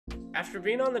After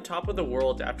being on the top of the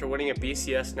world after winning a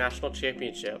BCS national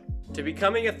championship, to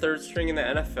becoming a third string in the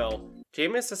NFL,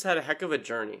 Jameis has had a heck of a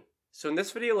journey. So in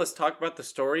this video, let's talk about the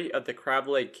story of the crab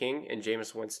leg king and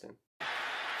Jameis Winston.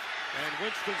 And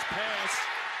Winston's pass,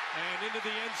 and into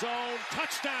the end zone,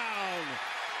 touchdown,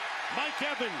 Mike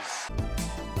Evans.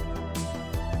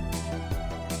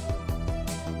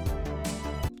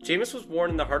 Jameis was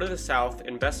born in the heart of the South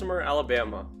in Bessemer,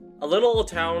 Alabama, a little old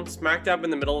town smack dab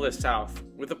in the middle of the South,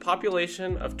 with a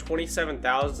population of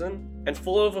 27,000 and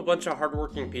full of a bunch of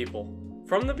hardworking people.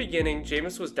 From the beginning,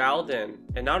 Jameis was dialed in,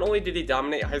 and not only did he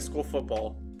dominate high school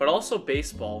football, but also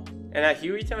baseball, and at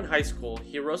Hueytown High School,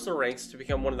 he rose the ranks to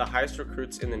become one of the highest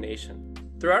recruits in the nation.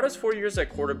 Throughout his 4 years at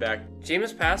quarterback,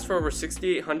 Jameis passed for over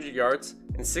 6,800 yards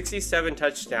and 67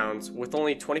 touchdowns with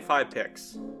only 25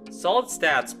 picks. Solid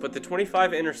stats, but the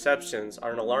 25 interceptions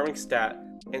are an alarming stat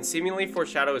and seemingly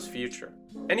foreshadow his future.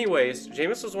 Anyways,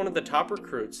 Jameis was one of the top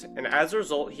recruits, and as a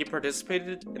result, he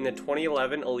participated in the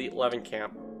 2011 Elite 11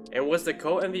 camp and was the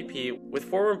co-MVP with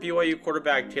former BYU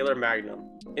quarterback Taylor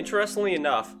Magnum. Interestingly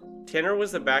enough, Tanner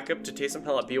was the backup to Taysom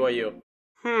Hill at BYU.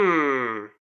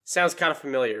 Sounds kind of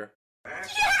familiar.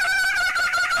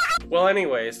 Well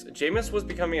anyways, Jameis was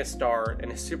becoming a star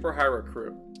and a super high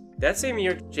recruit. That same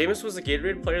year, Jameis was the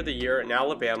Gatorade Player of the Year in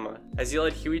Alabama as he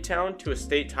led Hueytown to a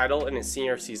state title in his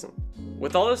senior season.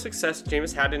 With all the success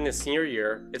Jameis had in his senior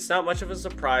year, it's not much of a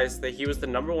surprise that he was the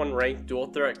 #1 ranked dual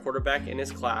threat quarterback in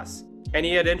his class, and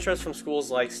he had interest from schools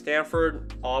like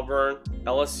Stanford, Auburn,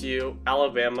 LSU,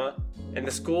 Alabama, and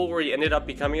the school where he ended up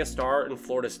becoming a star in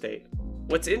Florida State.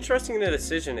 What's interesting in the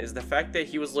decision is the fact that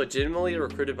he was legitimately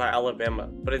recruited by Alabama,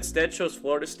 but instead chose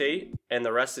Florida State, and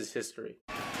the rest is history.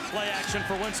 Play action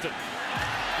for Winston.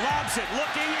 Lobs it,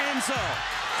 looking, end zone.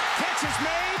 Catch is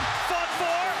made, fought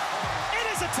for,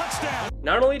 it is a touchdown!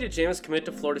 Not only did Jameis commit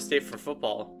to Florida State for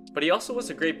football, but he also was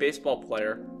a great baseball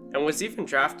player, and was even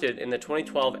drafted in the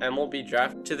 2012 MLB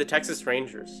draft to the Texas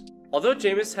Rangers. Although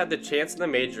Jameis had the chance in the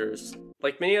majors,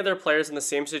 like many other players in the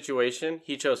same situation,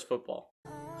 he chose football.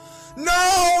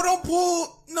 No, don't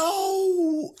pull,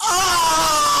 no!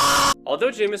 Ah! Although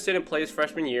Jameis didn't play his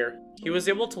freshman year, he was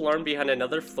able to learn behind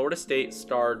another Florida State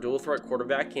star dual threat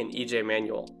quarterback in EJ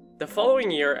Manuel. The following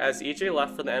year, as EJ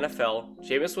left for the NFL,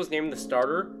 Jameis was named the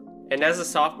starter, and as a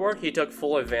sophomore, he took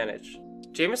full advantage.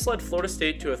 Jameis led Florida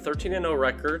State to a 13-0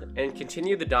 record and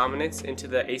continued the dominance into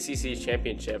the ACC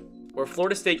championship, where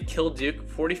Florida State killed Duke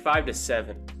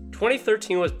 45-7.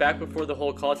 2013 was back before the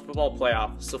whole college football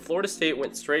playoff, so Florida State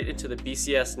went straight into the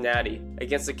BCS Natty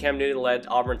against the Cam Newton-led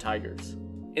Auburn Tigers.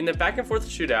 In the back-and-forth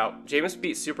shootout, Jameis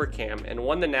beat Super Cam and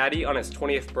won the Natty on his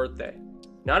 20th birthday.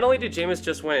 Not only did Jameis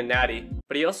just win a Natty,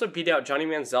 but he also beat out Johnny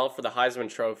Manziel for the Heisman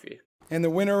Trophy. And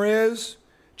the winner is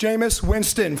Jameis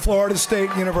Winston, Florida State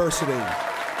University.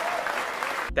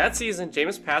 That season,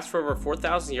 Jameis passed for over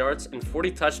 4,000 yards and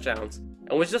 40 touchdowns,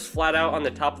 and was just flat out on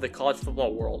the top of the college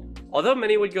football world. Although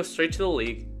many would go straight to the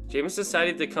league, Jameis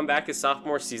decided to come back his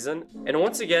sophomore season, and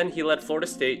once again he led Florida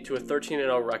State to a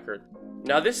 13-0 record.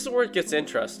 Now this is where it gets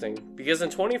interesting, because in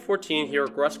 2014 he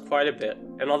regressed quite a bit,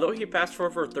 and although he passed for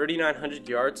over 3,900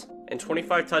 yards and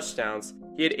 25 touchdowns,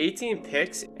 he had 18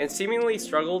 picks and seemingly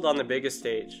struggled on the biggest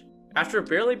stage. After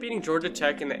barely beating Georgia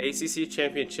Tech in the ACC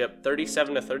Championship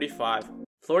 37-35,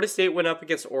 Florida State went up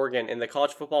against Oregon in the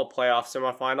college football playoff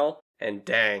semifinal, and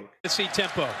dang. See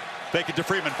tempo. Fake it to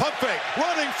Freeman, pump fake,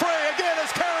 running free again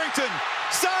as Carrington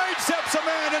sidesteps a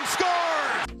man and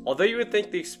scores! Although you would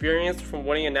think the experience from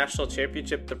winning a national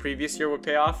championship the previous year would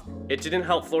pay off, it didn't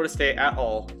help Florida State at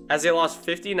all, as they lost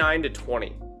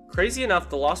 59-20. Crazy enough,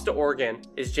 the loss to Oregon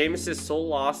is Jameis' sole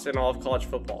loss in all of college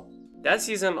football. That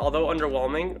season, although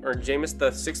underwhelming, earned Jameis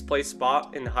the 6th place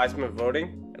spot in the Heisman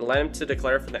voting and led him to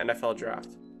declare for the NFL draft.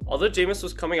 Although Jameis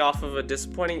was coming off of a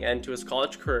disappointing end to his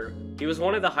college career, he was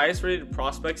one of the highest rated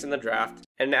prospects in the draft,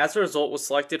 and as a result was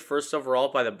selected first overall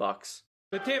by the Bucs.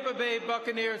 The Tampa Bay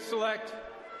Buccaneers select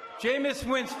Jameis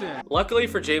Winston. Luckily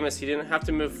for Jameis, he didn't have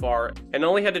to move far and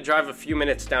only had to drive a few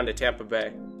minutes down to Tampa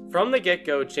Bay. From the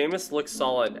get-go, Jameis looked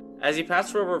solid, as he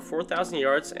passed for over 4,000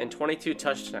 yards and 22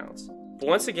 touchdowns. But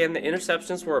once again, the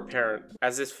interceptions were apparent,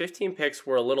 as his 15 picks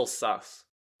were a little sus.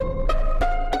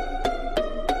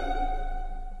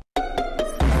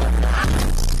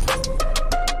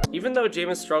 Even though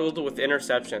Jameis struggled with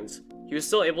interceptions, he was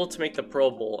still able to make the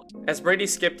Pro Bowl, as Brady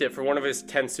skipped it for one of his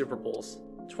 10 Super Bowls.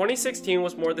 2016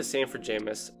 was more the same for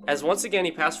Jameis, as once again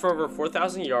he passed for over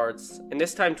 4,000 yards, and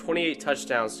this time 28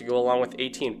 touchdowns to go along with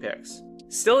 18 picks.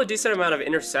 Still a decent amount of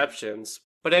interceptions,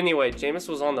 but anyway, Jameis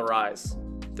was on the rise.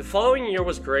 The following year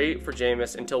was great for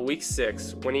Jameis until week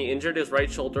 6 when he injured his right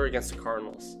shoulder against the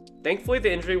Cardinals. Thankfully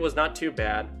the injury was not too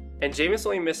bad, and Jameis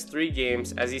only missed 3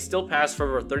 games as he still passed for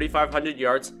over 3,500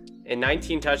 yards and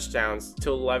 19 touchdowns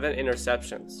to 11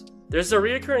 interceptions. There's a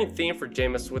recurring theme for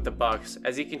Jameis with the Bucs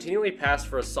as he continually passed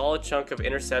for a solid chunk of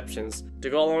interceptions to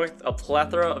go along with a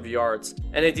plethora of yards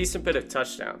and a decent bit of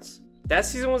touchdowns. That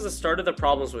season was the start of the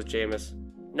problems with Jameis.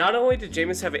 Not only did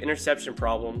Jameis have an interception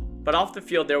problem, but off the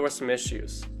field there were some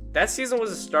issues. That season was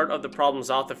the start of the problems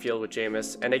off the field with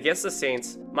Jameis, and against the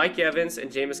Saints, Mike Evans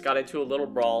and Jameis got into a little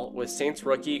brawl with Saints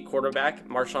rookie quarterback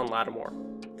Marshawn Lattimore.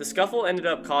 The scuffle ended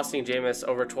up costing Jameis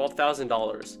over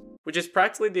 $12,000, which is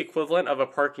practically the equivalent of a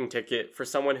parking ticket for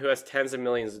someone who has tens of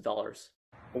millions of dollars.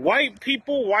 White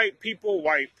people, white people,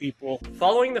 white people.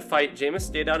 Following the fight, Jameis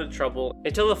stayed out of trouble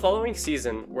until the following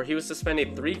season, where he was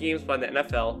suspended 3 games by the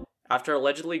NFL after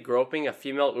allegedly groping a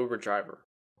female Uber driver.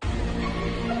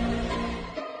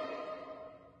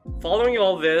 Following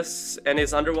all this and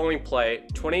his underwhelming play,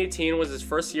 2018 was his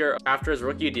first year after his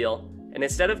rookie deal, and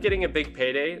instead of getting a big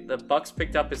payday, the Bucs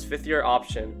picked up his 5th-year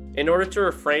option in order to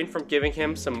refrain from giving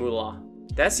him some moolah.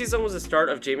 That season was the start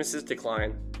of Jameis'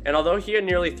 decline, and although he had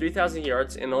nearly 3,000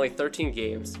 yards in only 13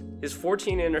 games, his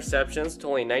 14 interceptions to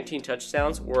only 19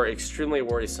 touchdowns were extremely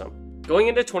worrisome. Going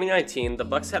into 2019, the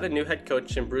Bucs had a new head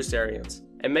coach in Bruce Arians,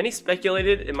 and many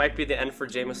speculated it might be the end for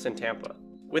Jameis in Tampa.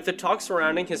 With the talk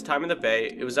surrounding his time in the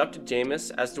Bay, it was up to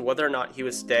Jameis as to whether or not he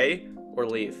would stay or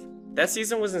leave. That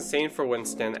season was insane for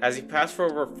Winston as he passed for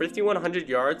over 5,100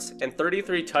 yards and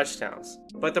 33 touchdowns.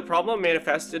 But the problem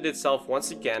manifested itself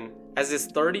once again as his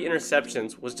 30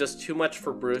 interceptions was just too much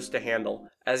for Bruce to handle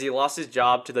as he lost his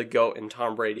job to the GOAT in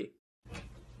Tom Brady.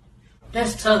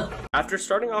 That's tough. After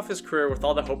starting off his career with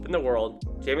all the hope in the world,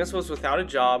 Jameis was without a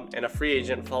job and a free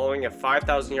agent following a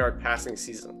 5,000-yard passing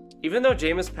season. Even though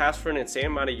Jameis passed for an insane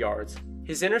amount of yards,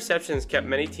 his interceptions kept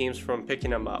many teams from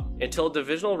picking him up, until a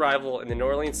divisional rival in the New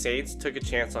Orleans Saints took a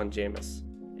chance on Jameis.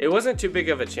 It wasn't too big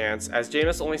of a chance, as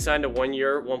Jameis only signed a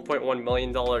 1-year, $1.1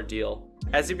 million deal,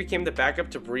 as he became the backup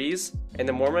to Breeze and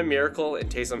the Mormon Miracle and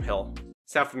Taysom Hill.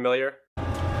 Sound familiar?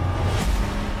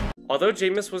 Although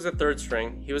Jameis was a 3rd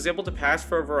string, he was able to pass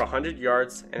for over 100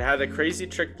 yards and had a crazy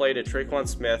trick play to Tre'Quan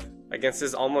Smith against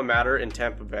his alma mater in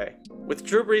Tampa Bay. With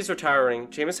Drew Brees retiring,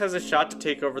 Jameis has a shot to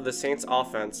take over the Saints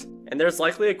offense, and there's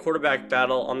likely a quarterback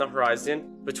battle on the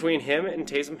horizon between him and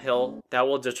Taysom Hill that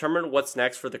will determine what's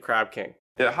next for the Crab King.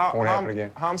 Yeah, how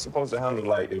I'm supposed to handle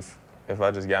like if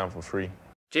I just got him for free?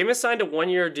 Jameis signed a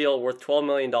 1-year deal worth $12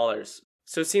 million,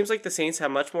 so it seems like the Saints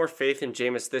have much more faith in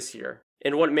Jameis this year,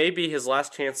 in what may be his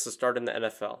last chance to start in the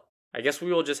NFL. I guess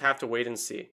we will just have to wait and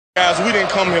see. Guys, we didn't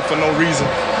come here for no reason.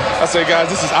 I said, guys,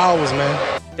 this is ours,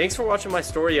 man. Thanks for watching my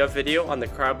story of video on the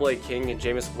Crab Leg King and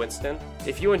Jameis Winston.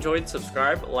 If you enjoyed,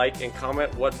 subscribe, like, and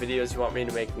comment what videos you want me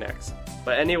to make next.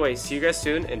 But anyway, see you guys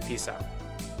soon, and peace out.